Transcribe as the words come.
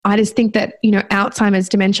I just think that, you know, Alzheimer's,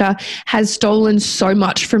 dementia has stolen so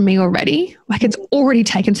much from me already. Like, it's already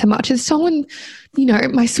taken so much. It's stolen, you know,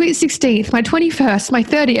 my sweet 16th, my 21st, my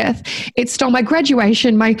 30th. It stole my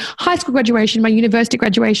graduation, my high school graduation, my university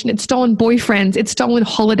graduation. It's stolen boyfriends. It's stolen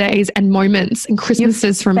holidays and moments and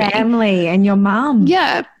Christmases from me. Family and your mum.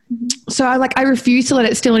 Yeah. So I refuse to let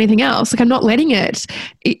it steal anything else. Like, I'm not letting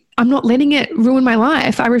it ruin my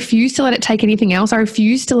life. I refuse to let it take anything else. I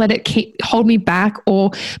refuse to let it hold me back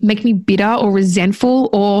or make me bitter or resentful,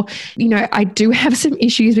 or, you know, I do have some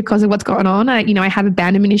issues because of what's going on. I have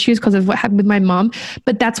abandonment issues because of what happened with my mum,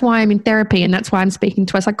 but that's why I'm in therapy, and that's why I'm speaking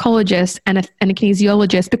to a psychologist and a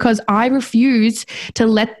kinesiologist, because I refuse to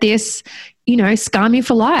let this, you know, scar me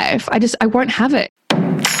for life. I won't have it.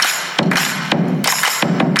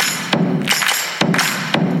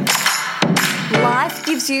 Life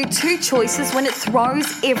gives you two choices when it throws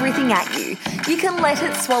everything at you. You can let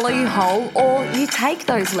it swallow you whole, or you take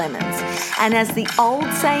those lemons. And as the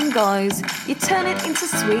old saying goes, you turn it into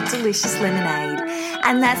sweet, delicious lemonade.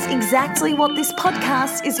 And that's exactly what this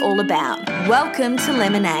podcast is all about. Welcome to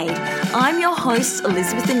Lemonade. I'm your host,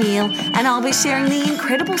 Elizabeth O'Neill, and I'll be sharing the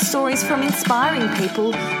incredible stories from inspiring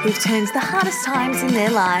people who've turned the hardest times in their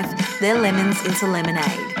life, their lemons, into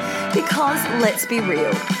lemonade. Because let's be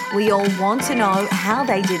real, we all want to know how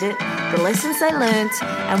they did it, the lessons they learnt,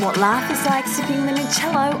 and what life is like sipping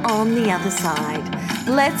limoncello on the other side.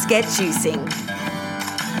 Let's get juicing.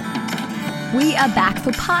 We are back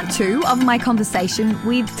for part 2 of my conversation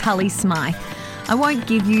with Tully Smythe. I won't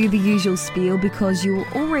give you the usual spiel because you'll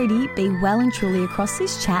already be well and truly across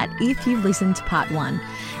this chat if you've listened to part 1.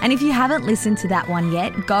 And if you haven't listened to that one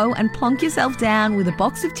yet, go and plonk yourself down with a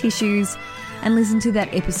box of tissues and listen to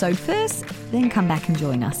that episode first, then come back and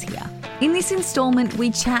join us here. In this installment,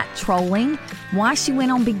 we chat trolling, why she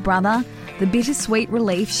went on Big Brother, the bittersweet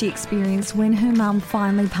relief she experienced when her mum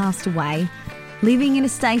finally passed away, living in a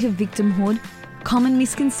state of victimhood, common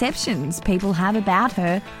misconceptions people have about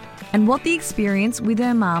her, and what the experience with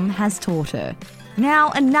her mum has taught her.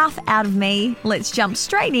 Now, enough out of me. Let's jump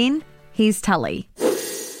straight in. Here's Tully.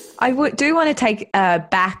 I do want to take a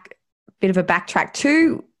bit of a backtrack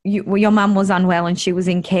to your mum was unwell and she was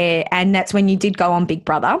in care, and that's when you did go on Big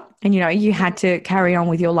Brother, and, you know, you had to carry on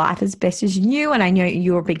with your life as best as you knew, and I know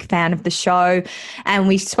you were a big fan of the show, and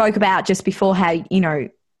we spoke about just before how, you know,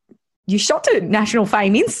 you shot to national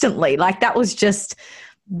fame instantly. Like, that was just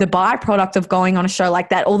the byproduct of going on a show like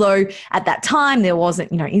that. Although at that time there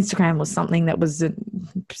wasn't, you know, Instagram was something that was,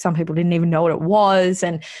 some people didn't even know what it was.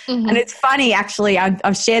 And and it's funny, actually,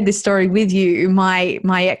 I've shared this story with you. My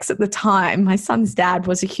ex at the time, my son's dad,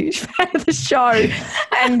 was a huge fan of the show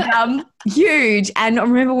and huge. And I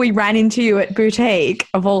remember we ran into you at Boutique,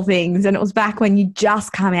 of all things, and it was back when you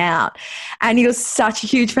just come out, and he was such a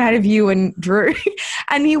huge fan of you and Drew,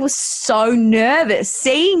 and he was so nervous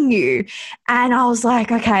seeing you. And I was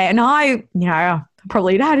like, okay. And I, you know,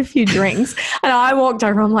 probably had a few drinks and I walked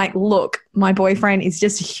over, I'm like, look, my boyfriend is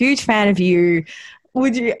just a huge fan of you.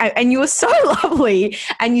 Would you? And you were so lovely,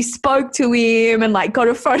 and you spoke to him and like got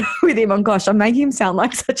a photo with him. Oh gosh, I'm making him sound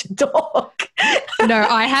like such a dog. No,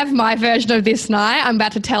 I have my version of this night. I'm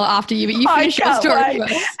about to tell after you, but you finish your story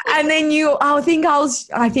first. And then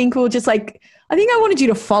I think we'll just like, I think I wanted you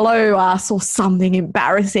to follow us or something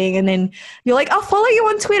embarrassing. And then you're like, I'll follow you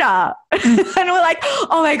on Twitter. And we're like,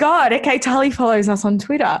 oh my God, okay, Tully follows us on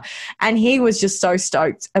Twitter. And he was just so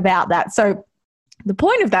stoked about that. So the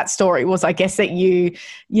point of that story was, I guess, that you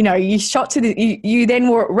shot to you then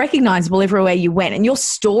were recognizable everywhere you went, and your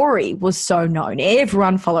story was so known.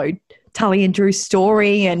 Everyone followed Tully and Drew's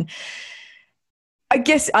story. And I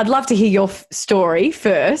guess I'd love to hear your story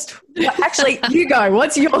first. Actually, you go.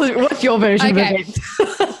 What's your version of it?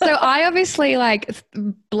 So I obviously, like,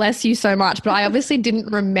 bless you so much, but I obviously didn't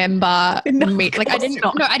remember. I remember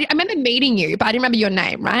meeting you, but I didn't remember your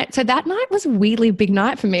name, right? So that night was a weirdly big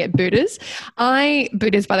night for me at Buddha's.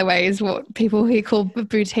 Buddha's, by the way, is what people here call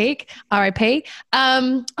boutique, RIP.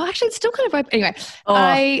 Actually, it's still kind of open. Anyway.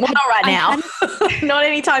 Not right now. Not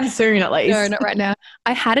anytime soon, at least. No, not right now.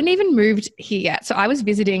 I hadn't even moved here yet. So I was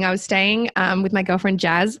visiting. I was staying with my girlfriend,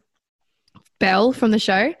 Jazz Bell from the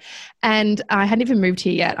show, and I hadn't even moved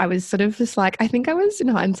here yet. I was sort of just like, I think I was in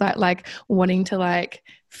hindsight like wanting to like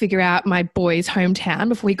figure out my boy's hometown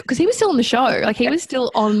before because he was still on the show, like he was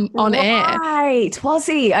still on air. Right, was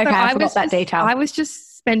he? Okay, so I forgot that detail. I was just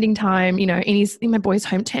spending time, you know, in my boy's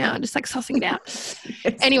hometown, just like sussing it out.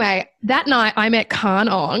 Yes. Anyway, that night I met Khan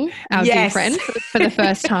Ong, our dear friend, for the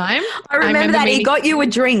first time. I remember that. He got you a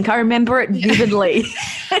drink. I remember it vividly.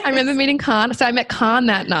 I remember meeting Khan. So I met Khan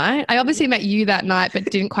that night. I obviously met you that night, but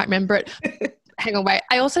didn't quite remember it. Hang on, wait.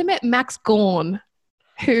 I also met Max Gorn,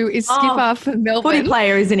 who is skipper for Melbourne. Footy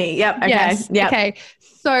player, isn't he? Yep. Okay. Yes. Yep. Okay.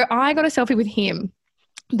 So I got a selfie with him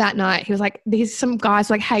that night. He was like, there's some guys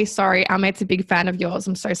like, hey, sorry, our mate's a big fan of yours.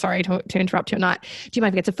 I'm so sorry to interrupt your night. Do you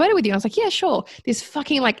mind if he gets a photo with you? And I was like, yeah, sure. This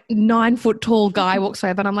fucking like 9 foot tall guy walks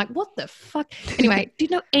over and I'm like, what the fuck? Anyway,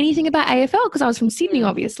 didn't know anything about AFL because I was from Sydney,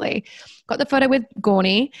 obviously. Got the photo with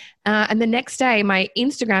Gorney. And the next day my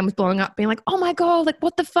Instagram was blowing up being like, oh my God, like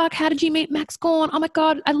what the fuck? How did you meet Max Gawn? Oh my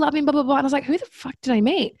God, I love him, blah, blah, blah. And I was like, who the fuck did I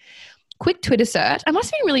meet? Quick Twitter search. I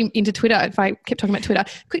must have been really into Twitter if I kept talking about Twitter.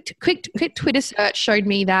 Quick Twitter search showed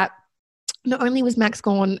me that not only was Max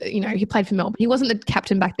Gawn, he played for Melbourne. He wasn't the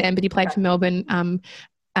captain back then, but he played for Melbourne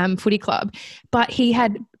Footy Club. But he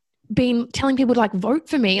had been telling people to like vote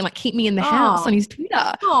for me and like keep me in the house on his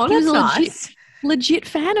Twitter. Oh, he that's was a nice. legit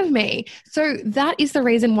fan of me. So that is the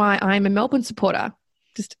reason why I'm a Melbourne supporter.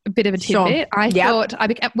 Just a bit of a tidbit. Sure.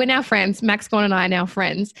 Thought we're now friends. Max Gawn and I are now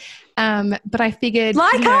friends. But I figured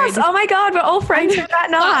us. Oh my God, we're all friends from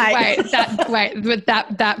that night.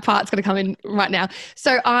 That part's going to come in right now.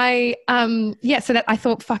 So I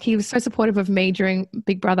thought, fuck, he was so supportive of me during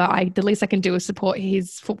Big Brother. The least I can do is support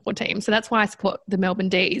his football team. So that's why I support the Melbourne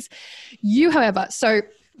D's. You, however,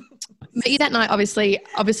 met you that night,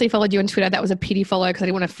 obviously followed you on Twitter. That was a pity follow because I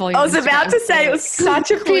didn't want to follow you. I was about to say it was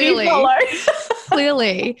such a pity follow.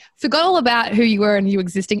 Clearly. Forgot all about who you were and you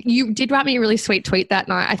existing. You did write me a really sweet tweet that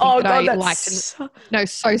night. I think I liked it. No,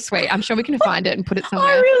 so sweet. I'm sure we can find it and put it somewhere.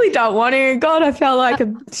 I really don't want to. God, I feel like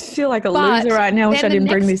a loser right now. I wish I didn't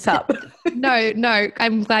bring this up. No,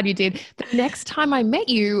 I'm glad you did. The next time I met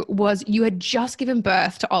you was you had just given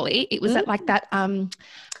birth to Ollie. It was at like that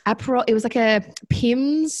Aperol. It was like a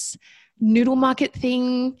Pim's noodle market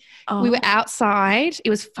thing. We were outside. It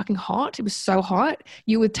was fucking hot. It was so hot.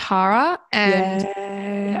 You were Tara and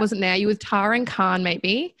it wasn't there. You were Tara and Khan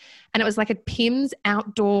maybe. And it was like a Pim's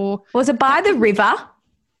outdoor. Was it by the river?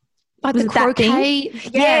 Like the croquet.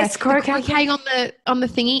 Yes, croquet. On the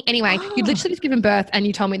thingy. Anyway, you'd literally just given birth and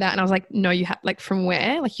you told me that and I was like, no, you have like from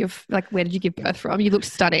where? Where did you give birth from? You looked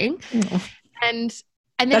stunning.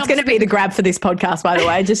 And then that's going to be the grab for this podcast, by the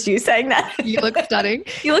way, just you saying that. You look stunning.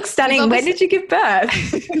 You look stunning. When did you give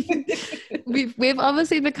birth? We've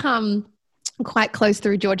obviously become quite close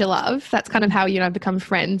through Georgia Love. That's kind of how you and I become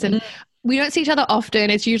friends. And we don't see each other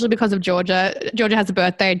often. It's usually because of Georgia. Georgia has a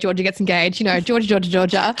birthday. Georgia gets engaged. Georgia.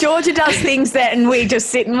 Georgia does things that and we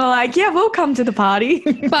just sit and we're like, yeah, we'll come to the party.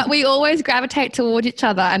 But we always gravitate towards each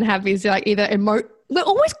other and have these like either we're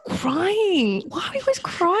always crying. Why are we always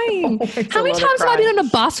crying? How many times have I been on a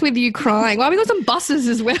bus with you crying? Why are we got some buses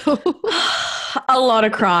as well? A lot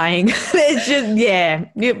of crying. It's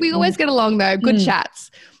just, We always get along though. Good chats.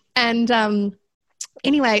 And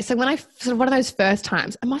anyway, so when one of those first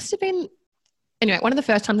times, it must have been, one of the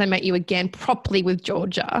first times I met you again properly with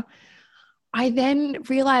Georgia, I then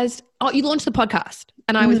realized, you launched the podcast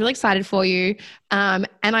and I was really excited for you. And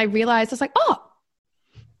I realized, I was like,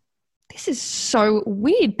 this is so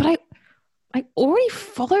weird, but I already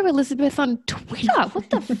follow Elizabeth on Twitter. What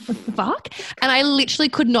the fuck? And I literally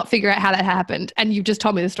could not figure out how that happened. And you just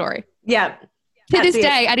told me the story. Yeah. To this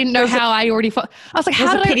day, I didn't know how I already I was like,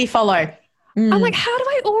 how did pity follow? I'm like, how do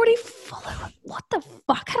I already follow it? What the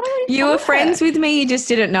fuck? How do I already You were friends with me, you just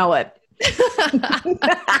didn't know it.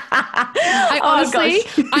 I honestly,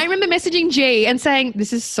 I remember messaging G and saying,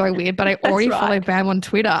 this is so weird, but I already follow Bam on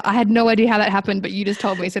Twitter. I had no idea how that happened, but you just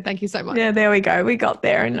told me, so thank you so much. Yeah, there we go. We got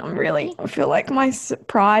there and I feel like my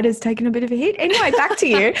pride has taken a bit of a hit. Anyway, back to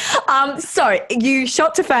you. So you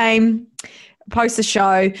shot to fame, post the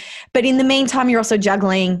show, but in the meantime, you're also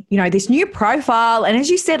juggling, this new profile. And as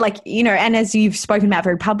you said, and as you've spoken about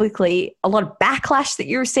very publicly, a lot of backlash that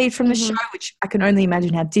you received from the show, which I can only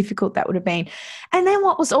imagine how difficult that would have been. And then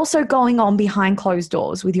what was also going on behind closed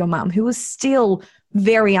doors with your mum, who was still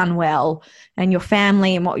very unwell, and your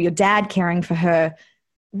family and your dad caring for her.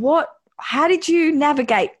 How did you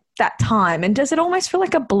navigate that time? And does it almost feel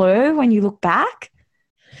like a blur when you look back?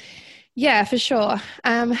 Yeah, for sure.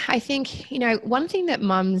 I think, one thing that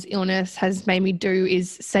mum's illness has made me do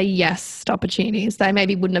is say yes to opportunities that I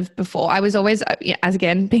maybe wouldn't have before. I was always, as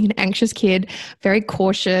again, being an anxious kid, very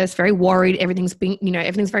cautious, very worried. Everything's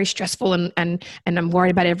very stressful and I'm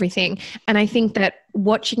worried about everything. And I think that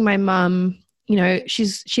watching my mum,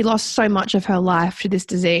 she lost so much of her life to this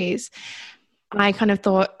disease. I kind of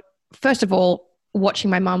thought, first of all, watching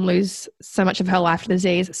my mum lose so much of her life to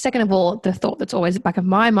disease. Second of all, the thought that's always at the back of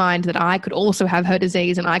my mind that I could also have her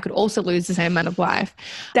disease and I could also lose the same amount of life.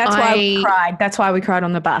 That's why we cried. That's why we cried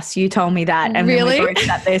on the bus. You told me that. And really? Then we both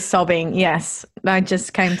sat there sobbing. Yes. That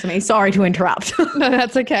just came to me. Sorry to interrupt. No,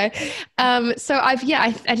 that's okay. So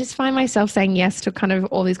I just find myself saying yes to kind of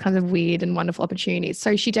all these kinds of weird and wonderful opportunities.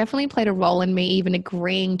 So she definitely played a role in me even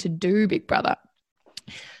agreeing to do Big Brother.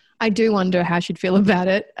 I do wonder how she'd feel about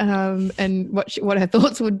it, and what her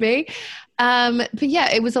thoughts would be. But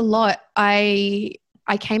yeah, it was a lot. I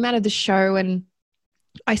came out of the show and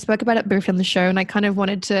I spoke about it briefly on the show, and I kind of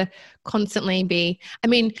wanted to constantly be, I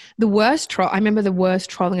mean, I remember the worst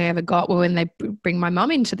trolling I ever got were when they bring my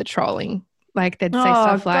mum into the trolling. Like they'd say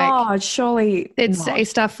stuff like, God, surely they'd say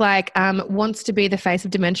stuff like, wants to be the face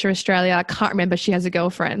of Dementia Australia. I can't remember she has a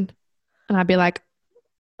girlfriend. And I'd be like,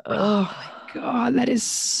 oh my God, that is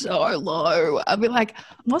so low. I'd be like,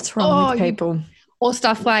 what's wrong with people? Or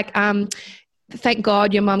stuff like, thank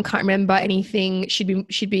God your mum can't remember anything.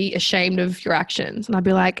 She'd be ashamed of your actions. And I'd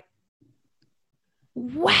be like,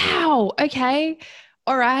 wow, okay,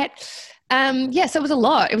 all right. So it was a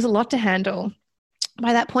lot. It was a lot to handle.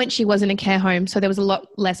 By that point, she was in a care home, so there was a lot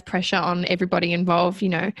less pressure on everybody involved, you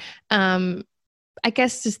know. I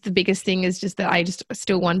guess just the biggest thing is just that I just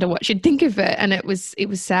still wonder what she'd think of it. And it was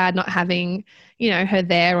sad not having, you know, her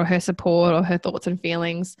there or her support or her thoughts and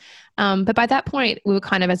feelings. But by that point, we were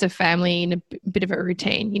kind of as a family in a bit of a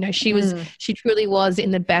routine. You know, she truly was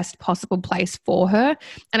in the best possible place for her.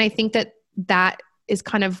 And I think that is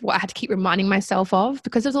kind of what I had to keep reminding myself of,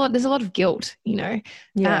 because there's a lot of guilt, you know,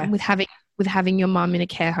 with having your mum in a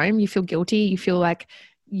care home. You feel guilty. You feel like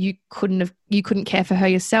you couldn't care for her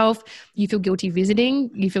yourself. You feel guilty visiting.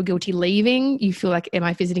 You feel guilty leaving. You feel like, am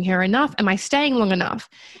I visiting her enough? Am I staying long enough?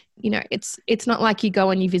 You know, it's not like you go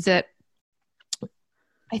and you visit.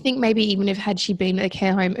 I think maybe even if had she been at a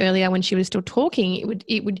care home earlier when she was still talking,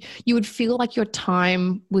 you would feel like your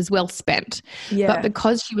time was well spent. Yeah. But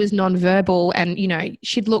because she was nonverbal and, you know,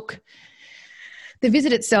 the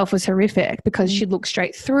visit itself was horrific because she'd look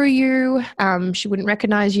straight through you. She wouldn't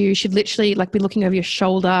recognize you. She'd literally like be looking over your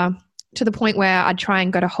shoulder, to the point where I'd try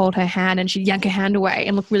and go to hold her hand and she'd yank her hand away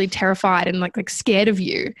and look really terrified and like scared of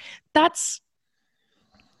you. That's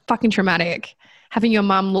fucking traumatic. Having your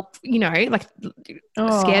mum look, you know, like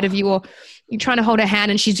scared of you, or you're trying to hold her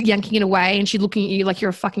hand and she's yanking it away and she's looking at you like you're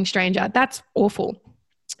a fucking stranger. That's awful.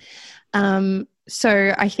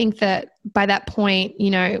 So I think that by that point,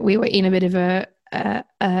 you know, we were in a bit of a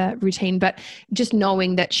routine, but just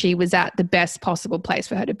knowing that she was at the best possible place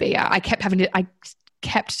for her to be at. I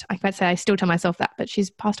still tell myself that, but she's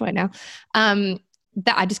passed away now.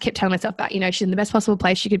 That I just kept telling myself that, you know, she's in the best possible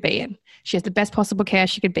place she could be in. She has the best possible care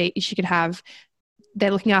she could have.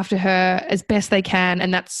 They're looking after her as best they can.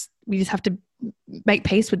 And we just have to make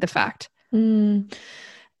peace with the fact.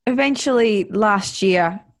 Eventually last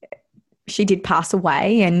year, she did pass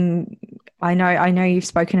away, and I know you've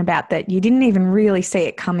spoken about that. You didn't even really see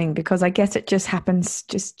it coming, because I guess it just happens,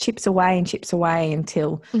 just chips away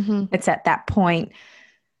until it's at that point.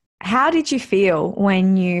 How did you feel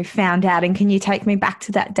when you found out? And can you take me back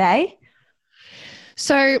to that day?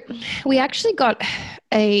 So we actually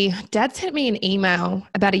Dad sent me an email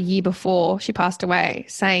about a year before she passed away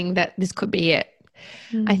saying that this could be it.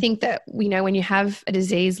 I think that, you know, when you have a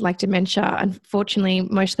disease like dementia, unfortunately,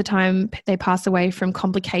 most of the time they pass away from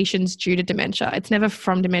complications due to dementia. It's never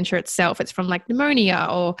from dementia itself. It's from like pneumonia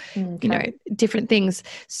or, you know, different things.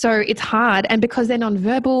 So it's hard. And because they're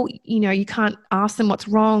nonverbal, you know, you can't ask them what's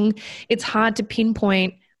wrong. It's hard to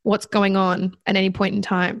pinpoint what's going on at any point in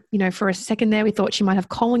time. You know, for a second there, we thought she might have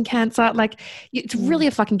colon cancer. Like, it's really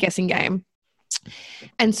a fucking guessing game.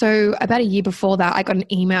 And so about a year before that, I got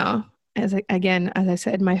an email. As I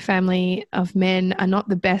said, my family of men are not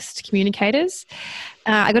the best communicators.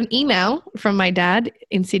 I got an email from my dad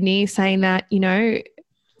in Sydney saying that, you know,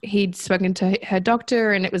 he'd spoken to her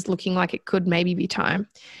doctor and it was looking like it could maybe be time.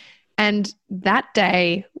 And that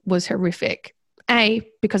day was horrific.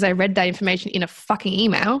 Because I read that information in a fucking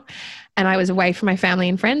email and I was away from my family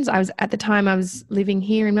and friends. I was living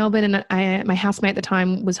here in Melbourne, and my housemate at the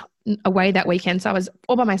time was away that weekend. So I was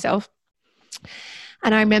all by myself.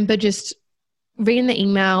 And I remember just reading the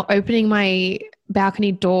email, opening my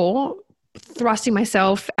balcony door, thrusting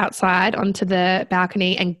myself outside onto the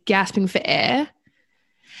balcony and gasping for air,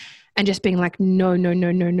 and just being like, no. Like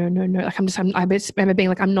I remember being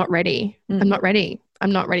like, I'm not ready. I'm not ready.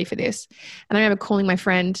 I'm not ready for this. And I remember calling my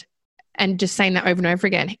friend and just saying that over and over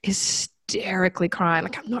again, hysterically crying,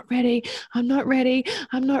 like, I'm not ready. I'm not ready.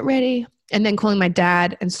 I'm not ready. And then calling my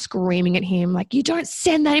dad and screaming at him, like, you don't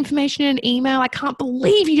send that information in an email. I can't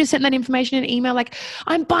believe you just sent that information in an email. Like,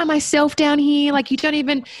 I'm by myself down here. Like, you don't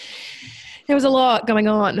even, there was a lot going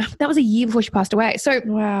on. That was a year before she passed away. So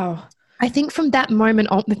Wow. I think from that moment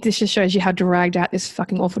on, this just shows you how dragged out this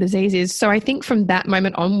fucking awful disease is. So I think from that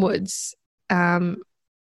moment onwards, I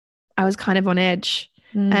was kind of on edge,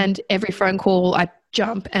 and every phone call I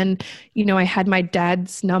jump, and, you know, I had my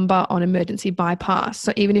dad's number on emergency bypass.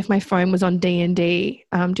 So even if my phone was on D&D,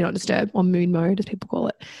 do not disturb, or moon mode, as people call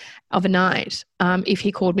it, overnight, if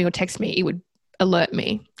he called me or texted me, it would alert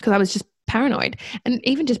me, because I was just paranoid. And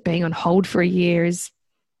even just being on hold for a year is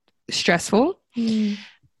stressful.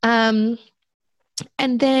 And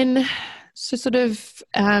then, so sort of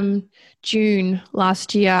June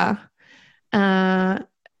last year,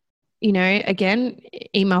 you know, again,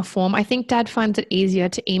 email form. I think Dad finds it easier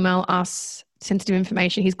to email us sensitive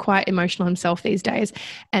information. He's quite emotional himself these days,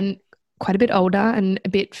 and quite a bit older and a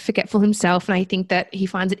bit forgetful himself. And I think that he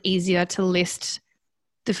finds it easier to list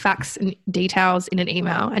the facts and details in an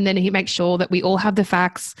email. And then he makes sure that we all have the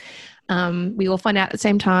facts. We all find out at the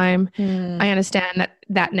same time. I understand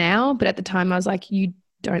that now, but at the time I was like, you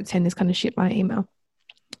don't send this kind of shit by email.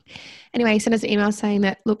 Anyway, he sent us an email saying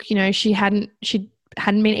that, look, you know, she hadn't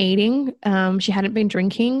been eating, she hadn't been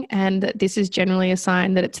drinking, and that this is generally a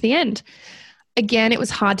sign that it's the end. Again, it was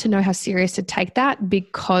hard to know how serious to take that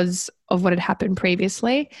because of what had happened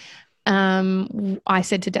previously. I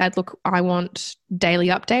said to Dad, look, I want daily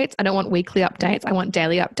updates. I don't want weekly updates. I want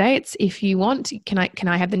daily updates. If you want, can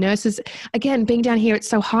I have the nurses? Again, being down here, it's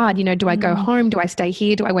so hard. You know, do I go home? Do I stay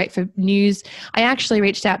here? Do I wait for news? I actually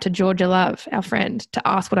reached out to Georgia Love, our friend, to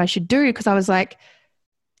ask what I should do, because I was like,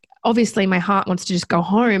 obviously my heart wants to just go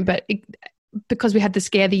home, but because we had the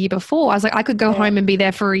scare the year before, I was like, I could go home and be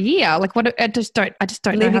there for a year. Like, what? I just don't know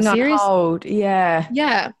how serious. Living on hold. Yeah.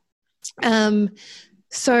 Yeah.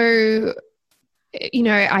 So, you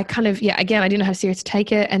know, I kind of, again, I didn't know how serious to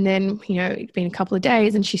take it. And then, you know, it'd been a couple of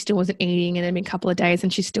days and she still wasn't eating, and then been a couple of days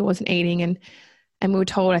and she still wasn't eating. And we were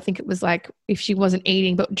told, I think it was like, if she wasn't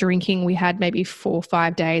eating but drinking, we had maybe 4 or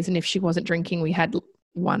 5 days. And if she wasn't drinking, we had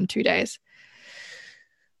 1-2 days.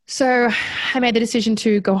 So I made the decision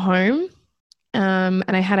to go home. And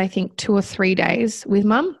I had, I think, 2 or 3 days with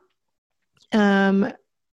Mum. By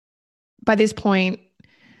this point,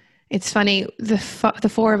 it's funny, the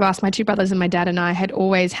 4 of us, my 2 brothers and my dad and I, had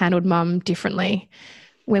always handled Mum differently.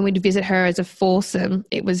 When we'd visit her as a foursome,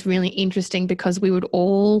 it was really interesting because we would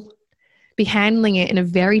all be handling it in a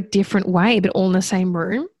very different way, but all in the same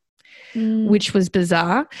room, which was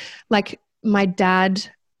bizarre. Like, my dad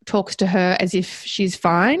talks to her as if she's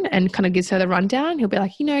fine and kind of gives her the rundown. He'll be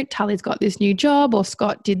like, you know, Tully's got this new job, or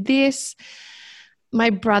Scott did this.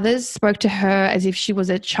 My brothers spoke to her as if she was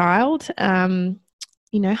a child.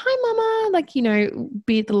 You know, hi mama, like, you know,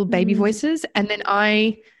 be little baby voices. And then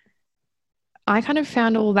I kind of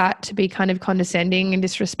found all that to be kind of condescending and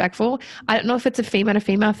disrespectful. I don't know if it's a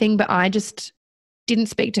female thing, but I just didn't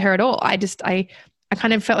speak to her at all. I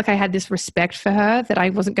kind of felt like I had this respect for her, that I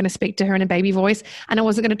wasn't going to speak to her in a baby voice, and I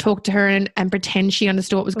wasn't going to talk to her and pretend she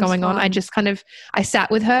understood what was going on. I just kind of, I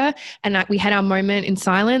sat with her and we had our moment in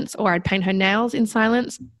silence, or I'd paint her nails in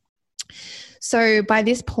silence. So by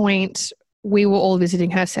this point, we were all visiting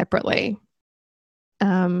her separately.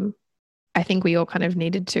 I think we all kind of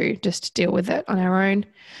needed to just deal with it on our own.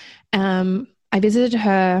 I visited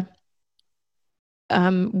her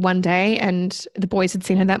one day, and the boys had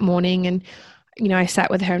seen her that morning, and, you know, I sat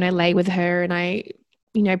with her and I lay with her and I,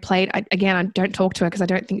 you know, I don't talk to her because I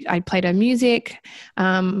don't think I played her music,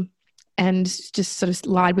 and just sort of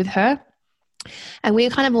lied with her. And we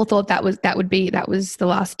kind of all thought that was the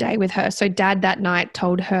last day with her. So Dad that night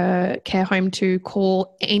told her care home to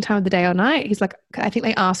call any time of the day or night. He's like, I think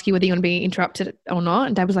they ask you whether you want to be interrupted or not.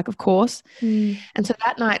 And Dad was like, of course. And so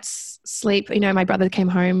that night's sleep, you know, my brother came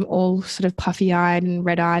home all sort of puffy-eyed and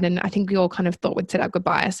red-eyed, and I think we all kind of thought we'd said our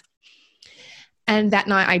goodbyes. And that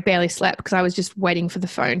night I barely slept because I was just waiting for the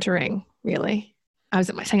phone to ring, really. I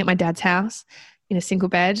was staying at my dad's house in a single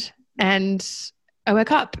bed, and I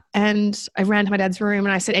woke up and I ran to my dad's room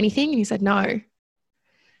and I said, anything? And he said, no.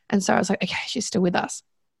 And so I was like, okay, she's still with us.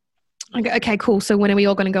 I go, okay, cool. So when are we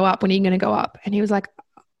all going to go up? When are you going to go up? And he was like,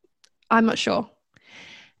 I'm not sure.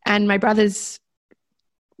 And my brothers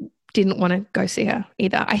didn't want to go see her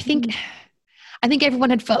either. I think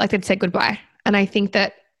everyone had felt like they'd said goodbye. And I think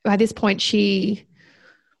that by this point, it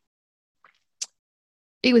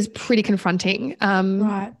was pretty confronting.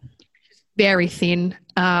 Right. Very thin.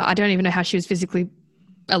 I don't even know how she was physically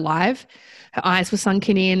alive. Her eyes were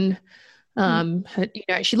sunken in.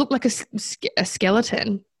 She looked like a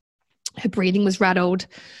skeleton. Her breathing was rattled.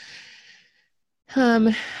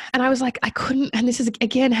 And I was like, I couldn't, and this is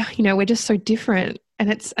again, we're just so different.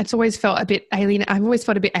 And it's always felt a bit alien. I've always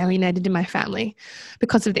felt a bit alienated in my family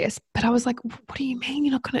because of this. But I was like, what do you mean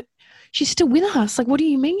you're not going to, she's still with us. Like, what do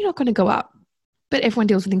you mean you're not going to go up? But everyone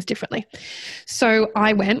deals with things differently. So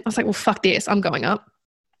I was like, well, fuck this. I'm going up.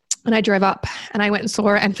 And I drove up and I went and saw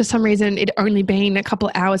her. And for some reason, it'd only been a couple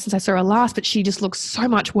of hours since I saw her last, but she just looked so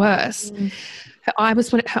much worse. Her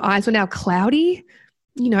eyes were now cloudy,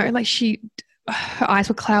 like her eyes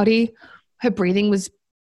were cloudy. Her breathing was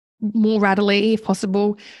more rattly if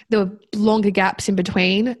possible. There were longer gaps in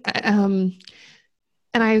between. And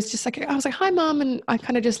I was just like, hi, Mum. And I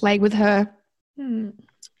kind of just lay with her.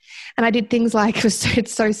 And I did things like, it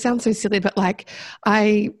sounds so silly, but like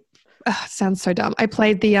it sounds so dumb. I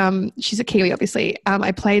played she's a Kiwi, obviously.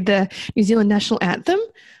 I played the New Zealand national anthem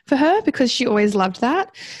for her because she always loved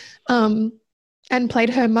that. And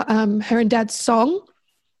played her and Dad's song,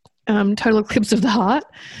 Total Eclipse of the Heart.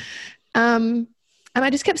 And I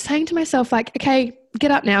just kept saying to myself, like, okay,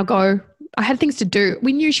 get up now, go. I had things to do.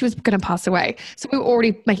 We knew she was going to pass away. So we were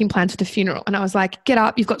already making plans for the funeral. And I was like, get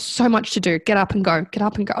up. You've got so much to do. Get up and go. Get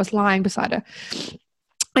up and go. I was lying beside her.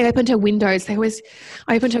 I opened her windows. I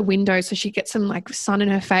opened her windows so she'd get some like sun in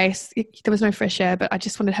her face. There was no fresh air, but I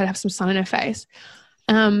just wanted her to have some sun in her face.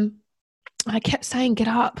 I kept saying, get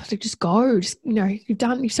up. Like, just go. Just,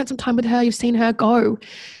 you've spent some time with her. You've seen her, go.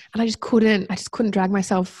 And I just couldn't drag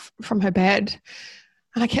myself from her bed.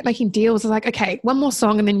 And I kept making deals. I was like, okay, one more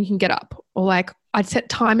song and then you can get up. Or like I'd set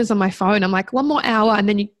timers on my phone. I'm like, one more hour and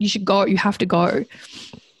then you should go. You have to go.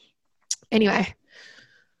 Anyway,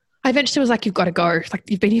 I eventually was like, you've got to go. Like,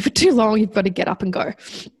 you've been here for too long. You've got to get up and go.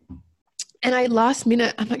 And last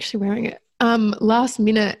minute, I'm actually wearing it. Last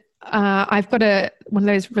minute, I've got one of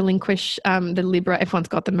those relinquish, the Libra. Everyone's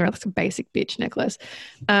got them. They're like a basic bitch necklace.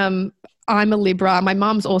 I'm a Libra. My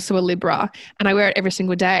mum's also a Libra and I wear it every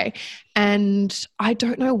single day. And I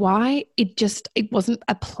don't know why it wasn't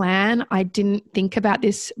a plan. I didn't think about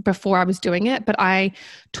this before I was doing it, but I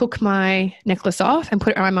took my necklace off and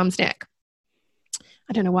put it around my mum's neck.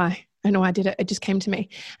 I don't know why. I don't know why I did it. It just came to me.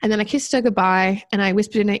 And then I kissed her goodbye and I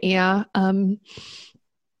whispered in her ear,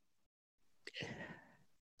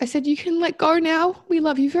 I said, you can let go now. We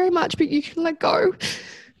love you very much, but you can let go.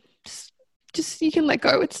 Just you can let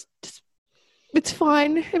go. It's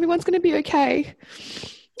fine. Everyone's going to be okay.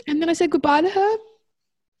 And then I said goodbye to her.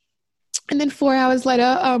 And then 4 hours later,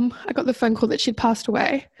 I got the phone call that she'd passed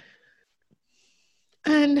away.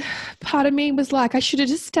 And part of me was like, I should have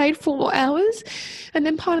just stayed 4 hours. And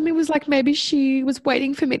then part of me was like, maybe she was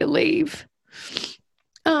waiting for me to leave.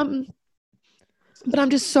 But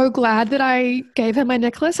I'm just so glad that I gave her my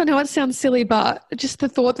necklace. I know it sounds silly, but just the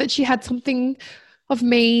thought that she had something of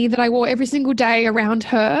me that I wore every single day around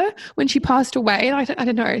her when she passed away. I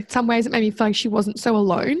don't know. In some ways it made me feel like she wasn't so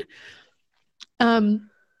alone.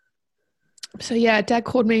 So yeah, Dad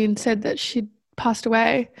called me and said that she'd passed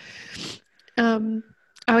away. By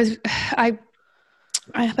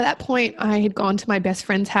that point I had gone to my best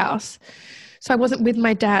friend's house. So I wasn't with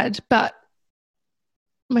my dad, but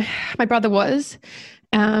my brother was,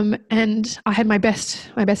 and I had my best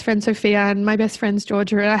friend Sophia and my best friends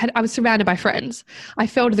Georgia, and I was surrounded by friends. I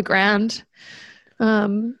fell to the ground,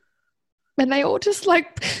 and they all just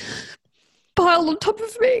like piled on top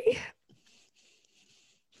of me.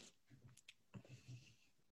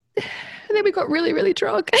 And then we got really, really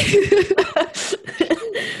drunk. Which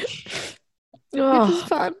is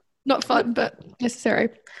fun. Not fun, but necessary.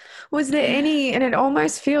 Was there any, and it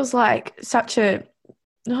almost feels like such a,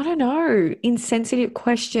 I don't know, insensitive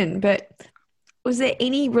question, but was there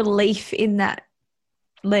any relief in that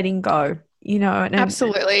letting go?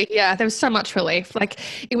 Absolutely. Yeah. There was so much relief. Like,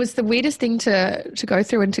 it was the weirdest thing to go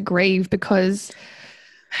through and to grieve, because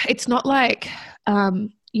it's not like,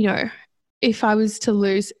 if I was to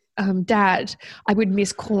lose Dad, I would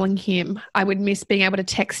miss calling him. I would miss being able to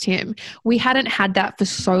text him. We hadn't had that for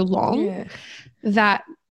so long that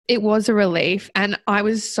it was a relief. And I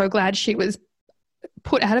was so glad she was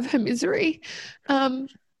put out of her misery. And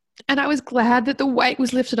I was glad that the weight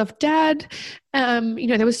was lifted off Dad.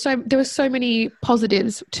 There were so many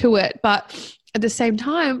positives to it, but at the same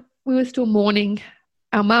time, we were still mourning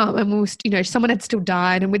our mum, and we were, someone had still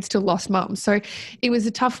died and we'd still lost Mum. So it was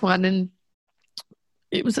a tough one. And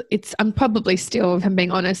I'm probably still, if I'm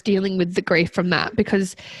being honest, dealing with the grief from that,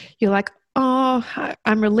 because you're like, oh,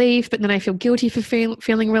 I'm relieved, but then I feel guilty for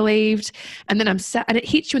feeling relieved. And then I'm sad, and it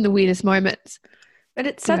hits you in the weirdest moments. But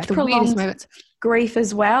it's such prolonged grief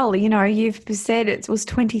as well. You've said it was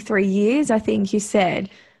 23 years, I think you said,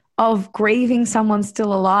 of grieving someone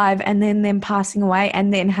still alive and then them passing away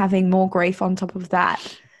and then having more grief on top of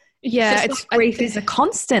that. Yeah. Grief is a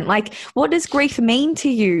constant. Like, what does grief mean to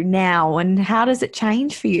you now and how does it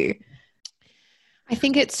change for you? I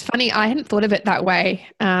think it's funny. I hadn't thought of it that way.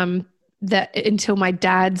 That until my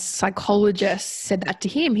dad's psychologist said that to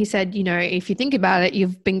him. He said, you know, if you think about it,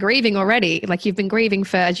 you've been grieving already. Like you've been grieving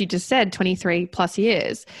for, as you just said, 23 plus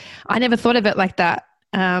years. I never thought of it like that.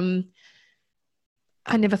 And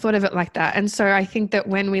so I think that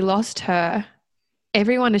when we lost her,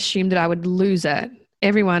 everyone assumed that I would lose it.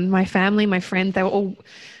 Everyone, my family, my friends, they were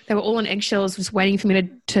all on eggshells, just waiting for me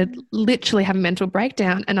to literally have a mental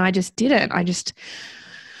breakdown. And I just didn't.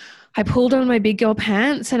 I pulled on my big girl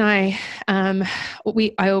pants and a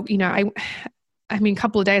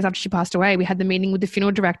couple of days after she passed away, we had the meeting with the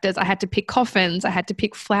funeral directors. I had to pick coffins. I had to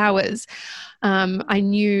pick flowers. I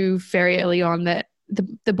knew very early on that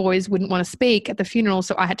the boys wouldn't want to speak at the funeral.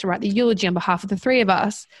 So I had to write the eulogy on behalf of the three of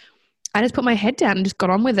us. I just put my head down and just got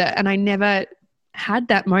on with it. And I never had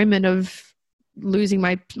that moment of losing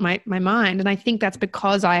my mind. And I think that's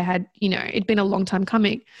because I had, it'd been a long time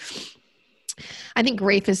coming. I think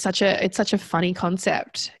grief is such a funny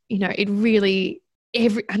concept. It really,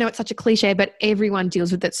 I know it's such a cliche, but everyone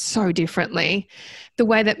deals with it so differently. The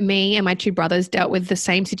way that me and my two brothers dealt with the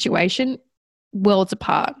same situation, worlds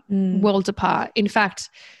apart. In fact,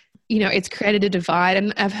 it's created a divide.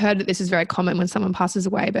 And I've heard that this is very common when someone passes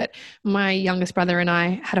away, but my youngest brother and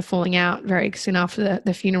I had a falling out very soon after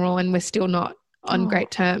the funeral, and we're still not on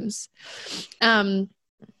great terms.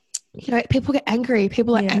 People get angry.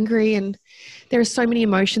 People are angry, and there are so many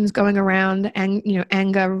emotions going around, and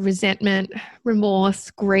anger, resentment, remorse,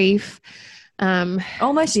 grief,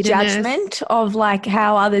 almost bitterness. Judgment of like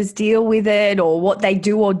how others deal with it or what they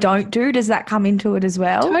do or don't do. Does that come into it as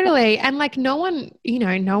well? Totally. And like no one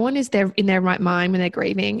is there in their right mind when they're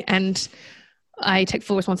grieving, and I take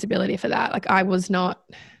full responsibility for that. Like I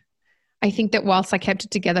think that whilst I kept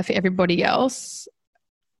it together for everybody else,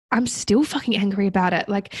 I'm still fucking angry about it.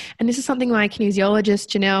 Like, and this is something my kinesiologist,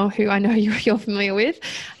 Janelle, who I know you're familiar with,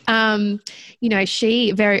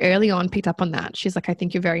 she very early on picked up on that. She's like, I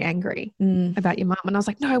think you're very angry about your mum. And I was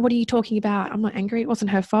like, no, what are you talking about? I'm not angry. It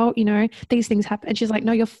wasn't her fault. These things happen. And she's like,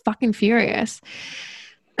 no, you're fucking furious.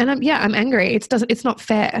 And I'm angry. It's not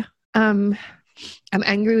fair. I'm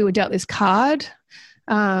angry we were dealt this card.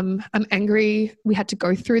 I'm angry we had to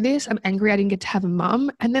go through this. I'm angry I didn't get to have a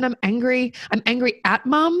mum. And then I'm angry at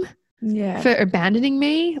mum for abandoning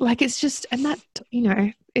me. Like it's just, and that,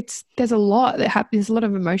 there's a lot that happens. There's a lot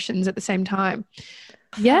of emotions at the same time.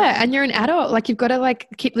 Yeah. And you're an adult. Like you've got to like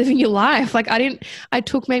keep living your life. Like I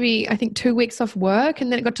took maybe, I think 2 weeks off work,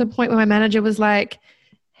 and then it got to a point where my manager was like,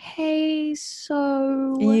 hey,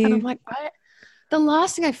 and I'm like, the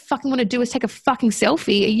last thing I fucking want to do is take a fucking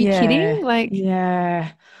selfie. Are you kidding? Like,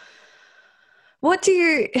 yeah. How do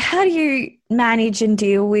you manage and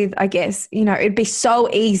deal with, I guess, it'd be so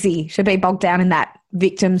easy to be bogged down in that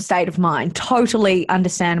victim state of mind. Totally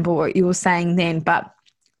understandable what you were saying then, but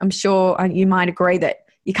I'm sure you might agree that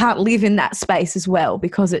you can't live in that space as well,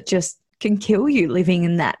 because it just can kill you living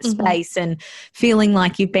in that space and feeling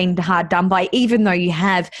like you've been hard done by, even though you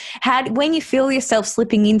have. When you feel yourself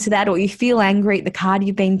slipping into that, or you feel angry at the card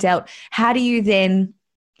you've been dealt, how do you then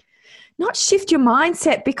not shift your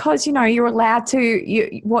mindset? Because, you're allowed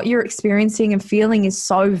to, what you're experiencing and feeling is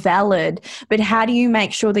so valid, but how do you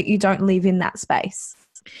make sure that you don't live in that space?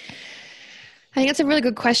 I think it's a really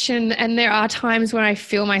good question. And there are times when I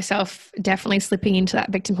feel myself definitely slipping into that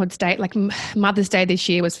victimhood state. Like Mother's Day this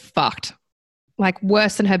year was fucked. Like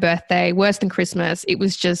worse than her birthday, worse than Christmas. It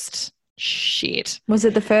was just shit. Was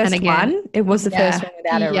it the first one? It was the first one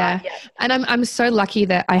without her, right? Yeah. And I'm so lucky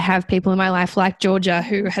that I have people in my life like Georgia,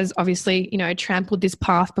 who has obviously, trampled this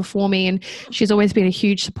path before me. And she's always been a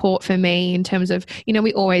huge support for me in terms of,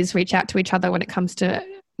 we always reach out to each other when it comes to,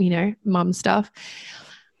 mum stuff.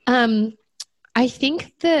 I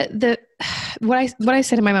think that what I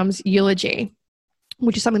said in my mum's eulogy,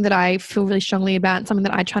 which is something that I feel really strongly about, and something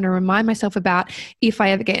that I try to remind myself about if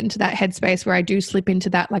I ever get into that headspace where I do slip into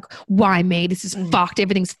that, like, why me? This is fucked.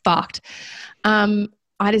 Everything's fucked.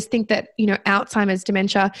 I just think that, Alzheimer's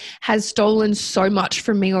dementia has stolen so much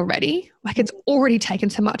from me already. Like it's already taken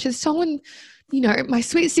so much. It's stolen my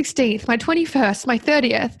sweet 16th, my 21st, my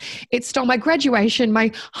 30th. It stole my graduation, my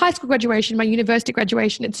high school graduation, my university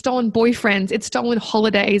graduation. It's stolen boyfriends. It's stolen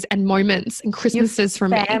holidays and moments and Christmases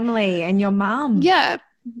from me. Family and your mum. Yeah.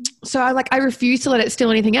 So I refuse to let it steal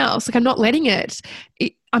anything else. Like I'm not letting it.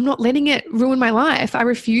 I'm not letting it ruin my life. I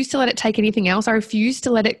refuse to let it take anything else. I refuse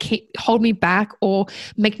to let it hold me back or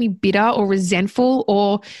make me bitter or resentful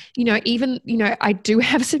or, even, I do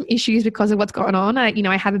have some issues because of what's going on.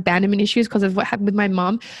 I have abandonment issues because of what happened with my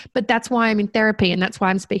mom, but that's why I'm in therapy and that's why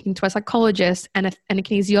I'm speaking to a psychologist and a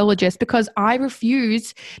kinesiologist, because I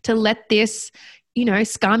refuse to let this,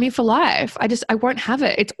 scar me for life. I won't have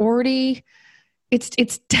it. It's already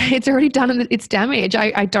done its damage.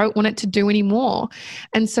 I don't want it to do anymore.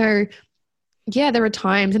 And so, yeah, there are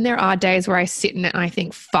times and there are days where I sit in it and I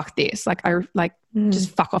think, fuck this. Just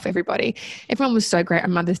fuck off everybody. Everyone was so great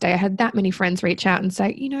on Mother's Day. I had that many friends reach out and say,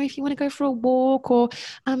 if you want to go for a walk or,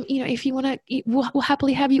 if you want to, we'll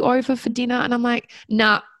happily have you over for dinner. And I'm like,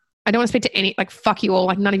 nah. I don't want to speak to any, fuck you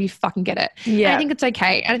all. None of you fucking get it. Yeah. And I think it's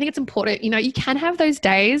okay. And I think it's important. You can have those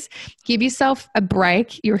days. Give yourself a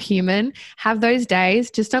break. You're human. Have those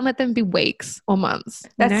days. Just don't let them be weeks or months.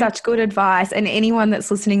 That's such good advice. And anyone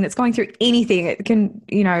that's listening that's going through anything, it can,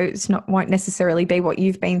 won't necessarily be what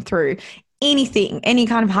you've been through. Anything, any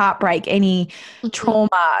kind of heartbreak, any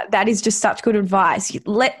trauma, that is just such good advice.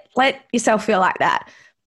 Let yourself feel like that.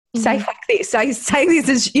 Say fuck this. Say this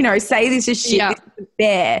is, say this is shit. Yeah. This is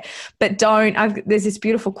there. But don't. There's this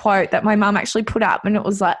beautiful quote that my mum actually put up, and it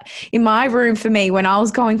was like in my room for me when I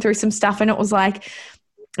was going through some stuff, and it was like,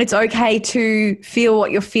 it's okay to feel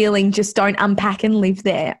what you're feeling. Just don't unpack and live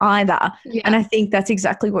there either. Yeah. And I think that's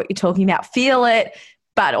exactly what you're talking about. Feel it,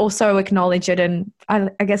 but also acknowledge it, and I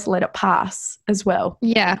guess let it pass as well.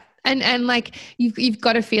 Yeah. And you've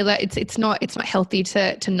got to feel it. It's not healthy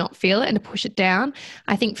to not feel it and to push it down.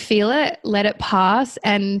 I think feel it, let it pass,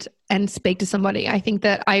 and speak to somebody. I think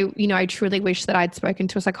that I truly wish that I'd spoken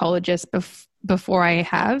to a psychologist before I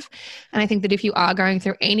have. And I think that if you are going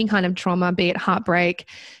through any kind of trauma, be it heartbreak,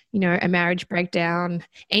 a marriage breakdown,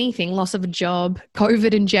 anything, loss of a job,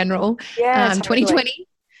 COVID in general,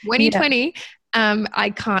 2020, I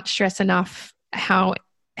can't stress enough how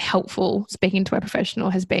helpful speaking to a professional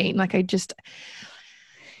has been.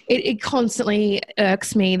 It constantly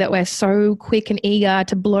irks me that we're so quick and eager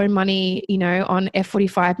to blow money, on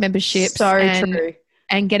F45 memberships. True.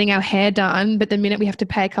 And getting our hair done. But the minute we have to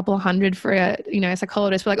pay a couple of $100 for a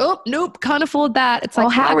psychologist, we're like, oh, nope, can't afford that. It's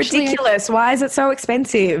like, how ridiculous. Why is it so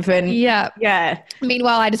expensive? And yeah.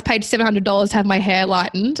 Meanwhile, I just paid $700 to have my hair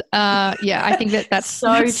lightened. I think that's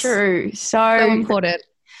so true. So important.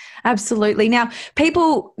 Absolutely. Now,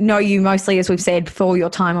 people know you mostly, as we've said, for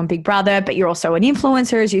your time on Big Brother, but you're also an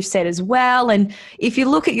influencer, as you've said as well. And if you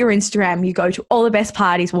look at your Instagram, you go to all the best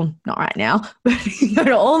parties. Well, not right now, but you go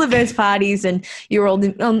to all the best parties and you're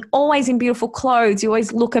always in beautiful clothes. You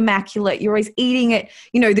always look immaculate. You're always eating at,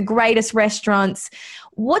 the greatest restaurants.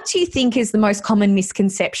 What do you think is the most common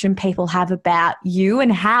misconception people have about you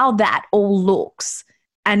and how that all looks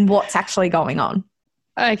and what's actually going on?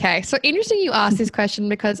 Okay, so interesting you asked this question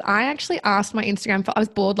because I actually asked my Instagram I was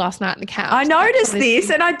bored last night on the couch. I noticed this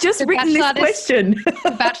and I just written this question.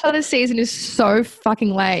 The Bachelor this season is so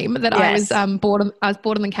fucking lame that yes. I was bored on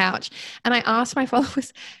the couch. And I asked my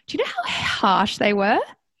followers, do you know how harsh they were?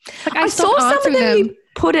 I saw some of them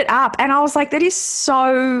put it up and I was like, that is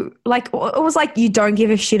so, it was like you don't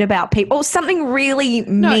give a shit about people or something really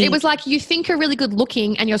mean. No, it was like you think you're really good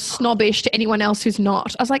looking and you're snobbish to anyone else who's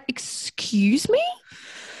not. I was like, excuse me?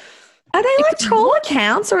 Are they troll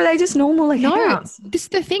accounts or are they just normal accounts? No, this is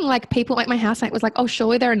the thing. People, my housemate was like, oh,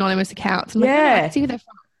 surely they're anonymous accounts. I'm yeah. Let's see who they're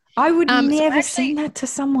from. I would never send that to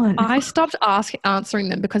someone. I stopped answering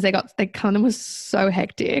them because they kind of was so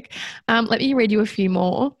hectic. Let me read you a few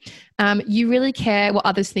more. You really care what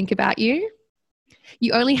others think about you.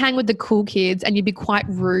 You only hang with the cool kids and you'd be quite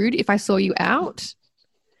rude if I saw you out.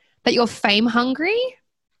 That you're fame hungry.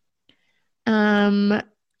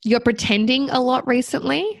 You're pretending a lot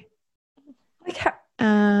recently.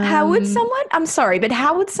 How would someone, I'm sorry, but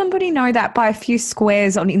how would somebody know that by a few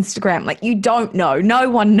squares on Instagram? You don't know. No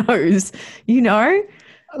one knows,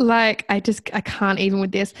 I can't even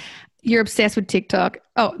with this. You're obsessed with TikTok.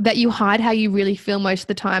 Oh, that you hide how you really feel most of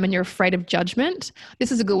the time and you're afraid of judgment.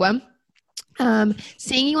 This is a good one.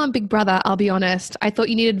 Seeing you on Big Brother, I'll be honest, I thought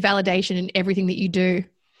you needed validation in everything that you do.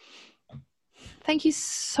 Thank you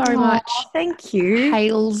so much. Thank you.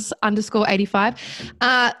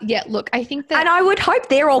 Hales_85. Look, I think that... And I would hope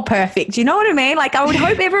they're all perfect. You know what I mean? I would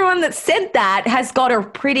hope everyone that said that has got a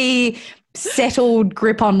pretty settled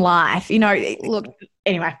grip on life. Look...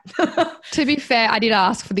 Anyway. To be fair, I did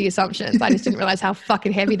ask for the assumptions. I just didn't realize how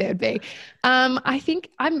fucking heavy they would be. I think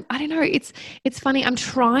I don't know. It's funny.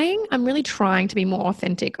 I'm really trying to be more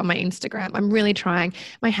authentic on my Instagram. I'm really trying.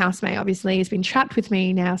 My housemate obviously has been trapped with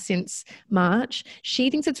me now since March. She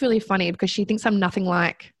thinks it's really funny because she thinks I'm nothing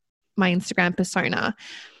like my Instagram persona.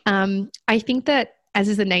 I think that, as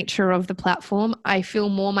is the nature of the platform, I feel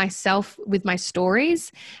more myself with my stories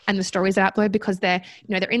and the stories I upload, because they're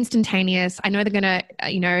instantaneous. I know they're going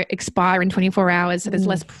to, expire in 24 hours. So there's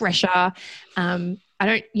less pressure. I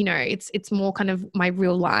don't, it's more kind of my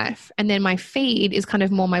real life. And then my feed is kind of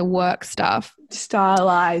more my work stuff.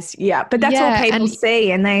 Stylized. Yeah. But that's all people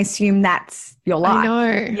see, and they assume that's your life. I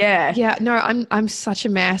know. Yeah. Yeah. No, I'm such a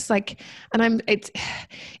mess. Like, and it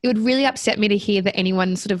would really upset me to hear that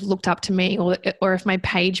anyone sort of looked up to me, or if my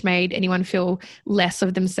page made anyone feel less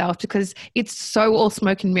of themselves, because it's so all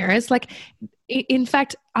smoke and mirrors. Like, in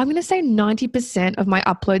fact, I'm going to say 90% of my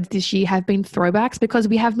uploads this year have been throwbacks, because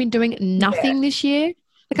we have been doing nothing this year.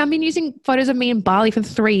 Like, I've been using photos of me in Bali from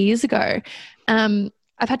 3 years ago.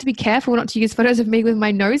 I've had to be careful not to use photos of me with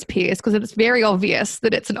my nose pierced, because it's very obvious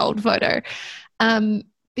that it's an old photo. But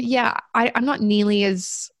yeah, I'm not nearly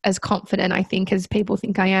as confident, I think, as people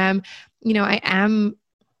think I am. I am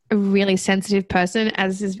a really sensitive person,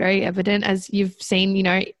 as is very evident, as you've seen,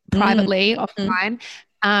 privately, offline.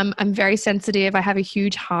 I'm very sensitive. I have a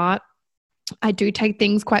huge heart. I do take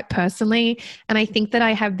things quite personally. And I think that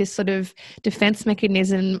I have this sort of defense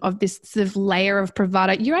mechanism of this sort of layer of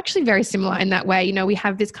bravado. You're actually very similar in that way. We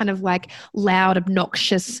have this kind of like loud,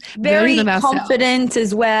 obnoxious, very confident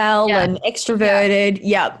as well, and extroverted.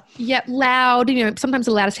 Yep. Yep. Loud, sometimes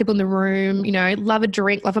the loudest people in the room, love a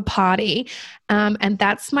drink, love a party. And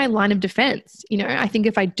that's my line of defense. I think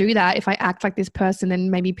if I do that, if I act like this person,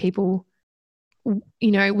 then maybe people,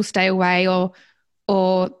 will stay away,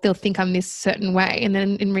 or they'll think I'm this certain way. And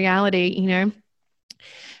then in reality,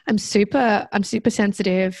 I'm super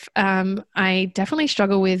sensitive. I definitely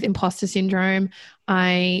struggle with imposter syndrome.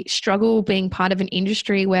 I struggle being part of an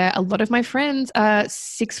industry where a lot of my friends are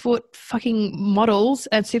 6 foot fucking models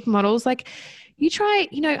and supermodels. Like, you try,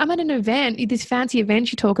 I'm at an event, this fancy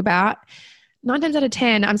event you talk about. 9 times out of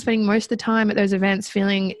 10, I'm spending most of the time at those events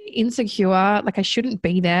feeling insecure, like I shouldn't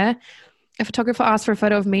be there. A photographer asked for a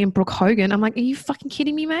photo of me and Brooke Hogan. I'm like, are you fucking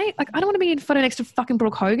kidding me, mate? Like, I don't want to be in a photo next to fucking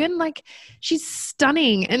Brooke Hogan. Like, she's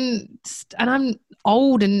stunning, and I'm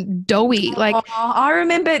old and doughy. Like, I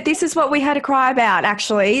remember this is what we had to cry about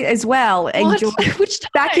actually as well. Which time?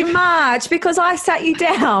 Back in March, because I sat you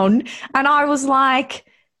down and I was like,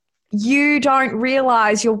 you don't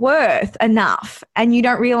realize your worth enough, and you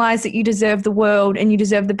don't realize that you deserve the world, and you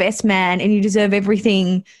deserve the best man, and you deserve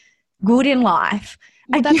everything good in life.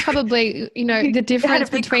 Well, that's probably, the difference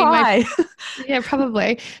between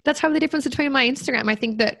probably. That's probably the difference between my Instagram. I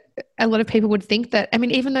think that a lot of people would think that,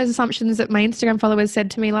 even those assumptions that my Instagram followers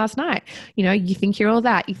said to me last night, you think you're all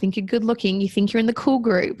that, you think you're good looking, you think you're in the cool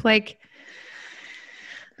group. Like,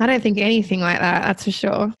 I don't think anything like that. That's for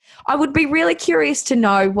sure. I would be really curious to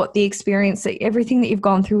know what the experience, that everything that you've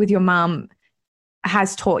gone through with your mum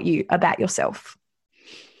has taught you about yourself.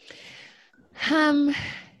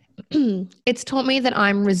 It's taught me that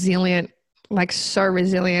I'm resilient, like so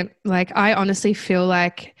resilient. Like, I honestly feel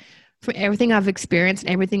like from everything I've experienced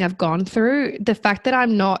and everything I've gone through, the fact that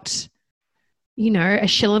I'm not, a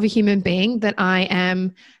shell of a human being, that I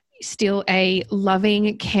am still a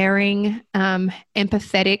loving, caring,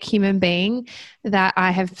 empathetic human being, that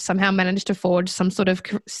I have somehow managed to forge some sort of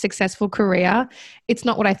successful career. It's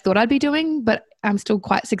not what I thought I'd be doing, but I'm still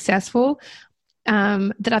quite successful.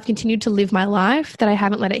 That I've continued to live my life, that I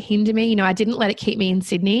haven't let it hinder me. I didn't let it keep me in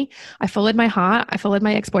Sydney. I followed my heart. I followed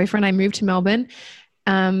my ex-boyfriend. I moved to Melbourne.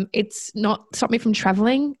 It's not stopped me from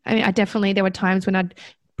traveling. There were times when I'd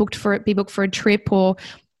be booked for a trip, or,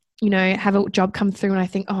 have a job come through and I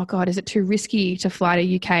think, oh God, is it too risky to fly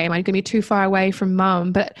to UK? Am I going to be too far away from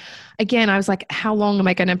mum? But again, I was like, how long am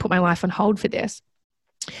I going to put my life on hold for this?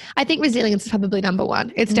 I think resilience is probably number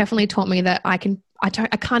one. It's definitely taught me that I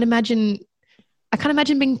can't imagine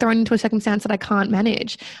being thrown into a circumstance that I can't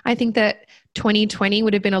manage. I think that 2020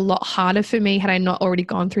 would have been a lot harder for me had I not already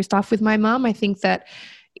gone through stuff with my mum. I think that,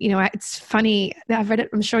 it's funny.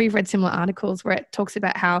 I'm sure you've read similar articles where it talks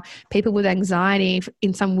about how people with anxiety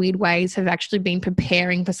in some weird ways have actually been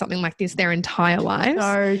preparing for something like this their entire lives.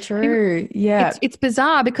 So true. Yeah. It's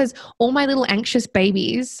bizarre, because all my little anxious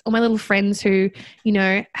babies, all my little friends who,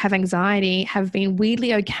 have anxiety, have been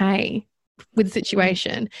weirdly okay with the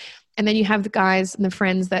situation. And then you have the guys and the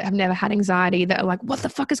friends that have never had anxiety that are like, what the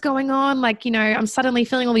fuck is going on? Like, I'm suddenly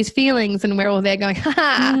feeling all these feelings, and we're all there going,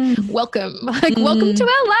 welcome. Like, welcome to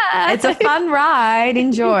our life. It's a fun ride.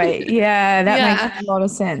 Enjoy. Yeah, that makes a lot of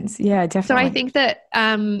sense. Yeah, definitely. So I think that,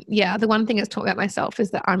 the one thing that's taught about myself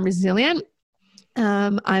is that I'm resilient.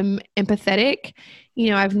 I'm empathetic.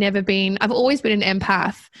 I've always been an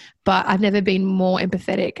empath, but I've never been more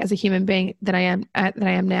empathetic as a human being than I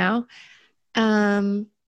am now.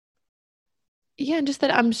 Yeah, and just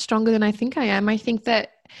that I'm stronger than I think I am. I think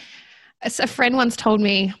that as a friend once told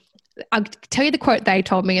me, I'll tell you the quote they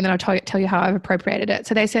told me, and then I'll tell you how I've appropriated it.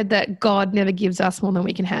 So they said that God never gives us more than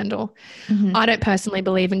we can handle. Mm-hmm. I don't personally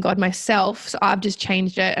believe in God myself, so I've just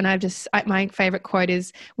changed it. And my favorite quote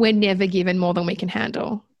is, we're never given more than we can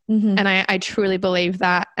handle. Mm-hmm. And I truly believe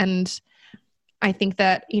that. And I think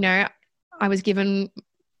that, you know, I was drawn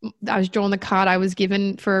the card I was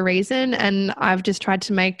given for a reason, and I've just tried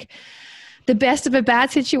to make the best of a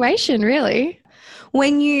bad situation, really.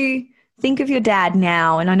 When you think of your dad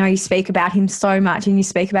now, and I know you speak about him so much and you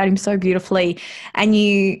speak about him so beautifully, and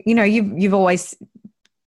you've always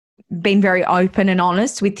been very open and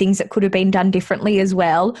honest with things that could have been done differently as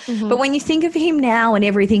well. Mm-hmm. But when you think of him now and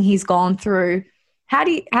everything he's gone through,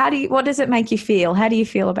 what does it make you feel? How do you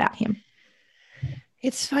feel about him?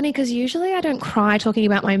 It's funny because usually I don't cry talking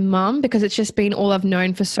about my mum because it's just been all I've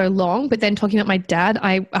known for so long. But then talking about my dad,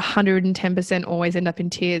 I 110% always end up in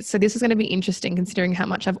tears. So this is going to be interesting considering how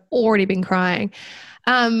much I've already been crying.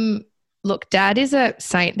 Look, Dad is a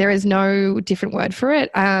saint. There is no different word for it.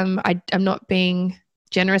 I'm not being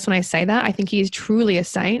generous when I say that. I think he is truly a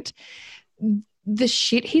saint. The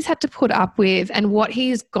shit he's had to put up with and what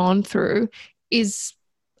he's gone through is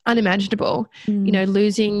unimaginable. You know,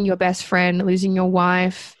 losing your best friend, losing your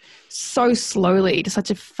wife so slowly to such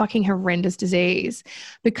a fucking horrendous disease,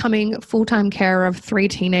 becoming full-time carer of 3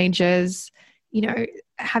 teenagers, you know,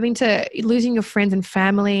 losing your friends and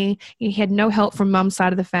family. He had no help from mum's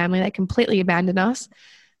side of the family. They completely abandoned us.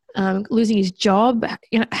 Losing his job,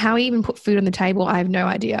 you know, how he even put food on the table, I have no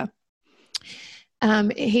idea.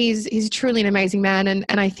 He's truly an amazing man. And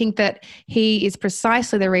I think that he is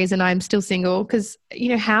precisely the reason I'm still single, because, you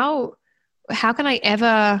know, how can I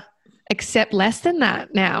ever accept less than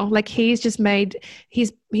that now? Like, he's made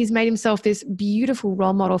himself this beautiful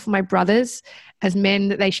role model for my brothers as men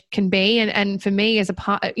that they can be. And for me as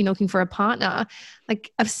looking for a partner,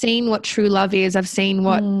 like, I've seen what true love is. I've seen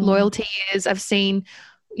what loyalty is. I've seen,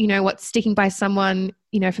 you know, what sticking by someone,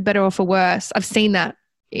 you know, for better or for worse. I've seen that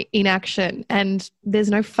in action, and there's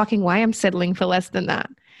no fucking way I'm settling for less than that.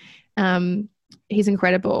 He's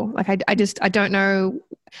incredible. Like, I don't know.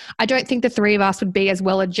 I don't think the 3 of us would be as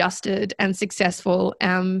well adjusted and successful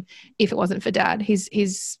if it wasn't for Dad.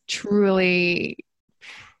 He's truly,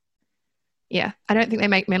 yeah. I don't think they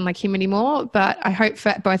make men like him anymore, but I hope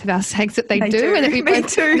for both of our sakes that they do. And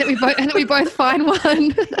that we both find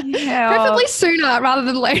one. Yeah. Preferably sooner rather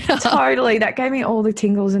than later. Totally. That gave me all the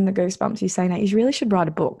tingles and the goosebumps you saying that. You really should write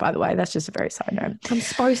a book, by the way. That's just a very side note. I'm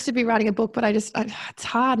supposed to be writing a book, but it's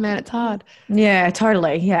hard, man. It's hard. Yeah,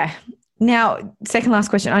 totally. Yeah. Now, second last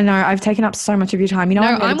question. I know I've taken up so much of your time. You know,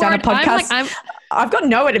 I've done a podcast. I've got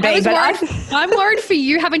nowhere to be. I'm worried for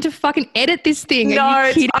you having to fucking edit this thing.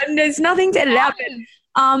 No, there's nothing to edit out.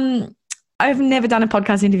 I've never done a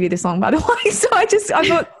podcast interview this long, by the way. So I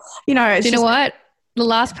thought, you know. Do you know what? The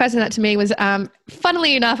last person that to me was,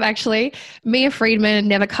 funnily enough, actually, Mia Friedman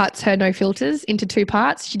never cuts her no filters into 2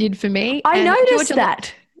 parts. She did for me. I noticed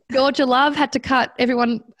that. Georgia Love had to cut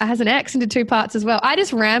Everyone Has an Ex into 2 parts as well. I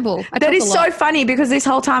just ramble. That is so funny, because this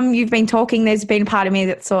whole time you've been talking, there's been a part of me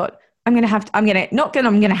that thought, I don't have to. I'm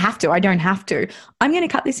going to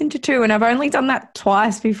cut this into 2, and I've only done that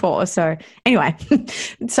twice before. So anyway,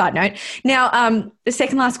 side note. Now, the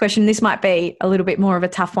second last question, this might be a little bit more of a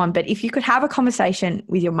tough one, but if you could have a conversation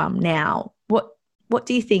with your mum now, what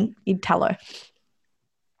do you think you'd tell her?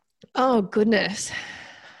 Oh, goodness.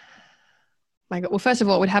 My God. Well, first of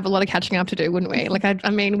all, we'd have a lot of catching up to do, wouldn't we? Like, I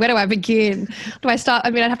mean, where do I begin? Do I start? I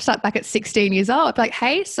mean, I'd have to start back at 16 years old. I'd be like,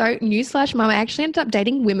 hey, so newsflash, Mum, I actually ended up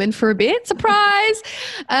dating women for a bit. Surprise.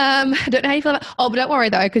 I don't know how you feel about. Oh, but don't worry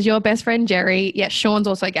though, because your best friend Jerry, yeah, Sean's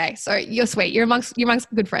also gay, so you're sweet. You're amongst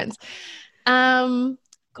good friends. God,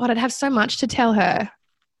 I'd have so much to tell her.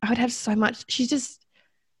 I would have so much. She's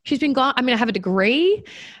been gone. I mean, I have a degree.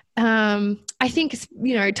 I think,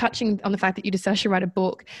 you know, touching on the fact that you decided to write a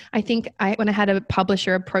book, I think when I had a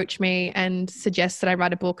publisher approach me and suggest that I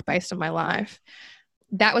write a book based on my life,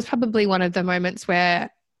 that was probably one of the moments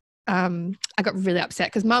where I got really upset,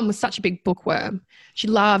 because Mum was such a big bookworm. She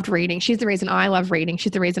loved reading. She's the reason I love reading.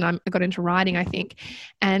 She's the reason I got into writing, I think.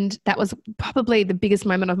 And that was probably the biggest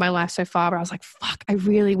moment of my life so far, where I was like, fuck, I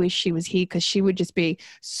really wish she was here, because she would just be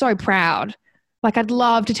so proud. Like, I'd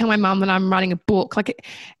love to tell my mum that I'm writing a book. Like,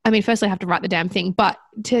 I mean, firstly, I have to write the damn thing, but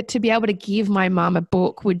to be able to give my mum a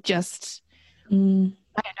book would just, I don't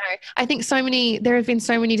know. I think there have been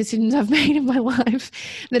so many decisions I've made in my life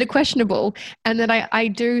that are questionable, and that I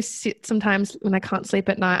do sit sometimes when I can't sleep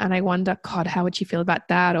at night and I wonder, God, how would she feel about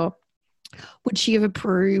that? Or would she have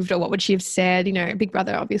approved or what would she have said? You know, Big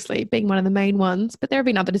Brother obviously being one of the main ones, but there have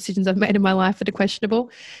been other decisions I've made in my life that are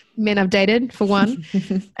questionable. Men I've dated, for one,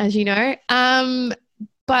 as you know.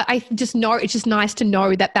 But I just know it's just nice to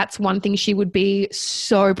know that that's one thing she would be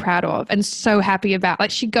so proud of and so happy about.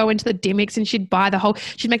 Like she'd go into the Dimmicks and she'd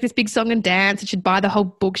make this big song and dance and she'd buy the whole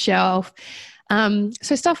bookshelf.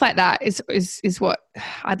 So stuff like that is what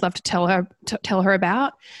I'd love to tell her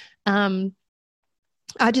about.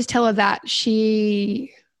 I just tell her that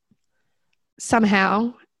she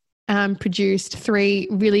somehow produced 3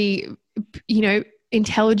 really, you know,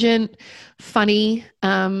 intelligent, funny,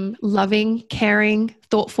 loving, caring,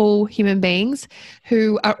 thoughtful human beings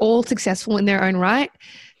who are all successful in their own right.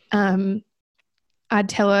 I'd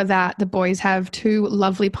tell her that the boys have 2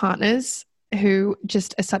 lovely partners who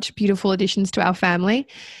just are such beautiful additions to our family.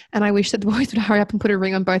 And I wish that the boys would hurry up and put a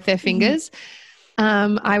ring on both their fingers.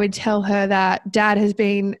 I would tell her that Dad has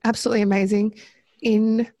been absolutely amazing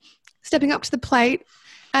in stepping up to the plate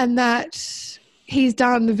and that he's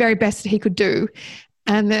done the very best that he could do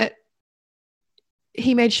and that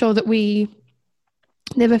he made sure that we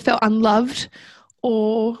never felt unloved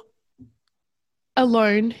or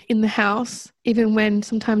alone in the house, even when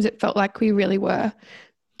sometimes it felt like we really were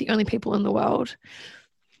the only people in the world.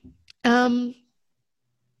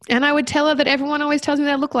 And I would tell her that everyone always tells me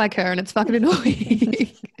they look like her and it's fucking annoying.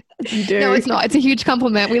 You do. No, it's not. It's a huge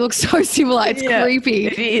compliment. We look so similar. It's creepy.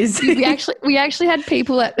 It is. We actually had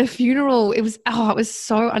people at the funeral. It was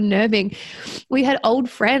so unnerving. We had old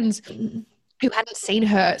friends who hadn't seen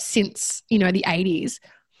her since, you know, the 80s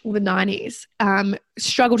or the 90s,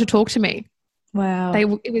 struggle to talk to me. Wow.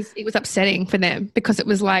 It was upsetting for them because it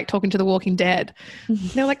was like talking to the Walking Dead.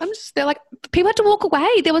 They're like, people had to walk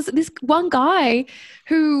away. There was this one guy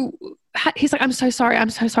who he's like, I'm so sorry,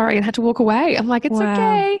 and had to walk away. I'm like, it's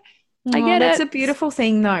okay. I get it. That's a beautiful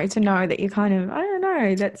thing though, to know that you kind of, I don't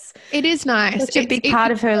know, it is nice. Such a big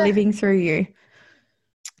part of her living through you.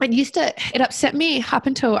 It upset me up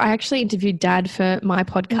until I actually interviewed Dad for my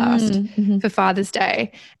podcast for Father's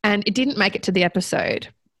Day, and it didn't make it to the episode.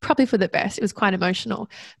 Probably for the best. It was quite emotional.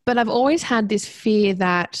 But I've always had this fear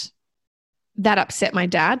that upset my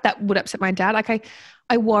dad, that would upset my dad. Like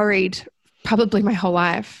I worried probably my whole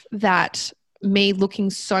life that me looking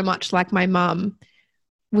so much like my mum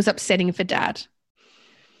was upsetting for Dad.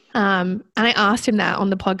 And I asked him that on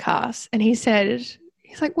the podcast and he's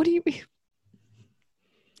like, what do you mean?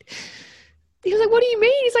 He was like, what do you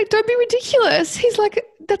mean? He's like, don't be ridiculous. He's like,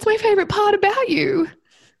 that's my favorite part about you.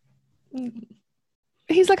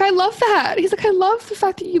 He's like, I love that. He's like, I love the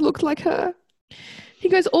fact that you look like her. He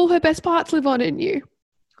goes, all her best parts live on in you.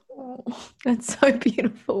 Oh, that's so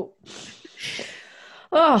beautiful.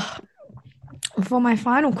 Oh, for my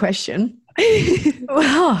final question.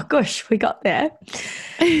 Oh, gosh, we got there.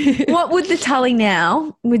 What would the Tully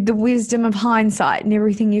now, with the wisdom of hindsight and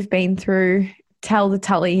everything you've been through, tell the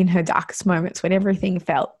Tully in her darkest moments when everything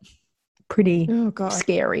felt pretty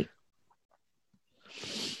scary?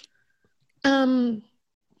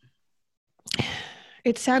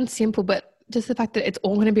 It sounds simple, but just the fact that it's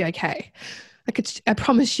all going to be okay. I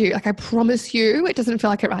promise you, it doesn't feel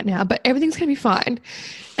like it right now, but everything's going to be fine.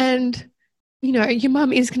 And, you know, your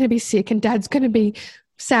mum is going to be sick and Dad's going to be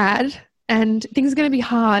sad and things are going to be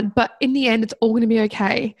hard, but in the end, it's all going to be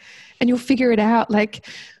okay. And you'll figure it out. Like,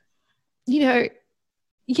 you know,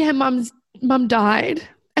 yeah, mum died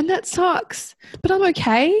and that sucks, but I'm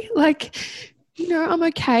okay. Like, you know, I'm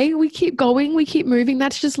okay. We keep going, we keep moving.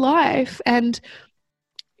 That's just life. And,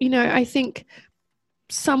 you know, I think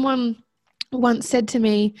someone once said to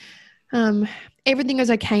me, everything is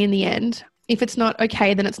okay in the end. If it's not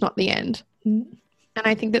okay, then it's not the end. And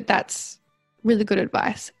I think that that's really good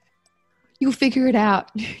advice. You'll figure it out.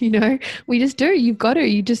 You know, we just do. You've got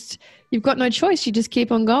no choice. You just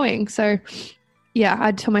keep on going. So yeah,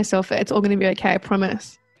 I'd tell myself that it's all going to be okay. I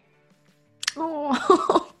promise.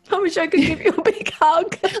 Oh, I wish I could give you a big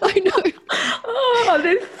hug. I know. Oh,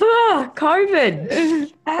 this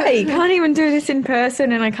COVID. Hey, can't even do this in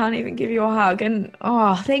person and I can't even give you a hug. And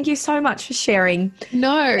thank you so much for sharing.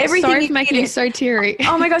 No, everything. Sorry for making you so teary.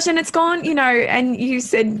 Oh my gosh, and it's gone, you know, and you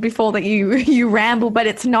said before that you ramble, but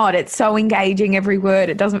it's not. It's so engaging, every word.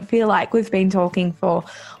 It doesn't feel like we've been talking for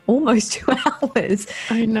almost 2 hours.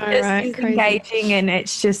 I know, right? It's engaging and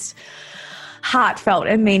it's just heartfelt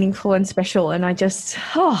and meaningful and special. And I just,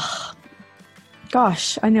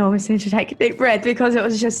 gosh, I know I almost need to take a deep breath because it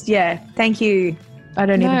was just, thank you. I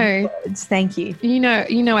don't even know words. Thank you. You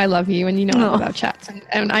know I love you and you know I love our chats.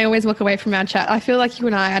 And I always walk away from our chat. I feel like you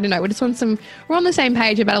and I don't know, we're on the same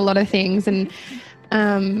page about a lot of things and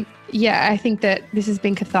Yeah, I think that this has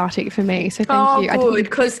been cathartic for me. So thank you. Oh, good,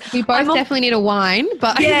 because we both definitely need a wine.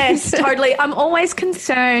 But yes, totally. I'm always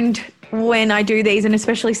concerned when I do these, and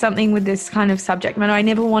especially something with this kind of subject matter. I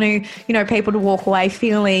never want to, people to walk away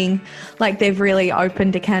feeling like they've really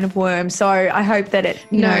opened a can of worms. So I hope that it,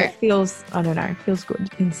 feels good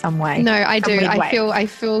in some way. No, I do. I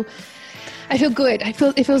feel good.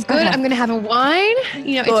 It feels good. I'm going to have a wine.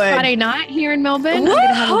 It's Friday night here in Melbourne. Whoa! I'm going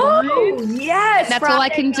to have a wine. Yes. That's all I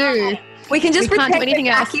can do. We can just can't do anything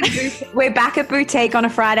else. We're back at Boutique on a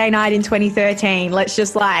Friday night in 2013. Let's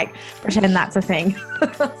just pretend that's a thing.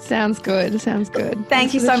 Sounds good.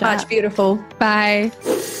 Thank you so much, beautiful. Bye.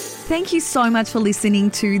 Thank you so much for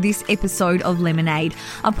listening to this episode of Lemonade.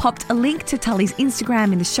 I've popped a link to Tully's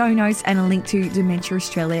Instagram in the show notes and a link to Dementia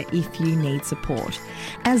Australia if you need support.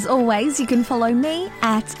 As always, you can follow me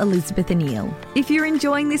at Elizabeth O'Neill. If you're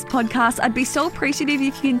enjoying this podcast, I'd be so appreciative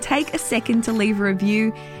if you can take a second to leave a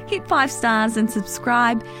review, hit 5 stars and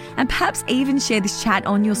subscribe, and perhaps even share this chat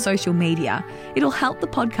on your social media. It'll help the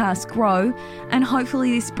podcast grow, and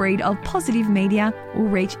hopefully this breed of positive media will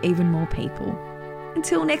reach even more people.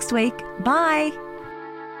 Until next week, bye.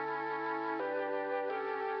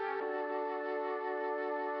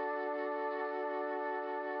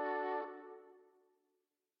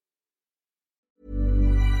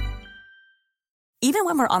 Even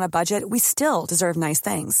when we're on a budget, we still deserve nice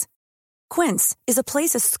things. Quince is a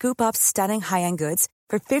place to scoop up stunning high-end goods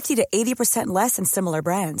for 50 to 80% less than similar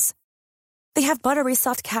brands. They have buttery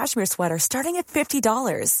soft cashmere sweaters starting at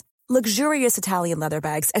 $50, luxurious Italian leather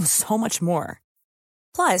bags, and so much more.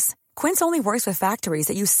 Plus, Quince only works with factories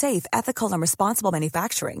that use safe, ethical, and responsible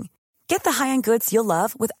manufacturing. Get the high-end goods you'll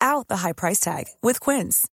love without the high price tag with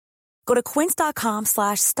Quince. Go to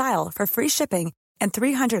quince.com/style for free shipping and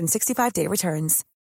 365-day returns.